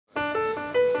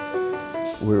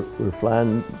We're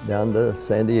flying down to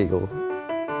San Diego.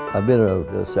 I've been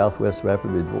a Southwest Rapid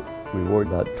Reward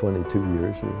about 22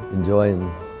 years,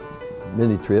 enjoying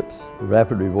many trips.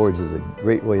 Rapid Rewards is a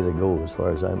great way to go as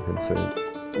far as I'm concerned.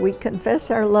 We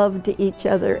confess our love to each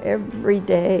other every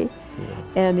day,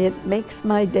 and it makes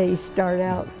my day start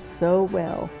out so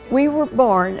well. We were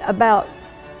born about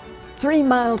 3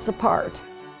 miles apart.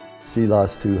 She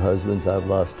lost 2 husbands, I've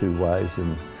lost 2 wives,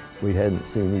 and we hadn't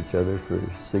seen each other for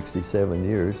 67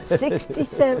 years.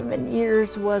 67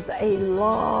 years was a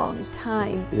long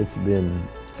time. It's been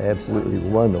absolutely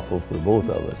wonderful for both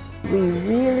of us. We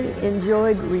really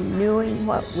enjoyed renewing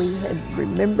what we had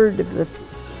remembered of the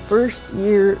first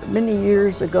year, many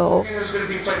years ago. It was going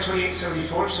to be Flight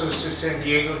 2874, so it's to San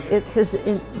Diego. It has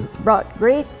brought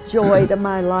great joy to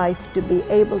my life to be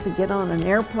able to get on an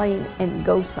airplane and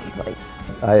go someplace.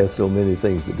 I have so many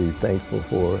things to be thankful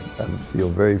for. I feel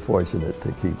very fortunate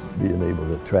to keep being able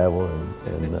to travel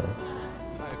and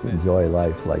enjoy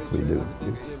life like we do.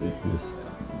 It's just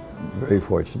very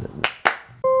fortunate.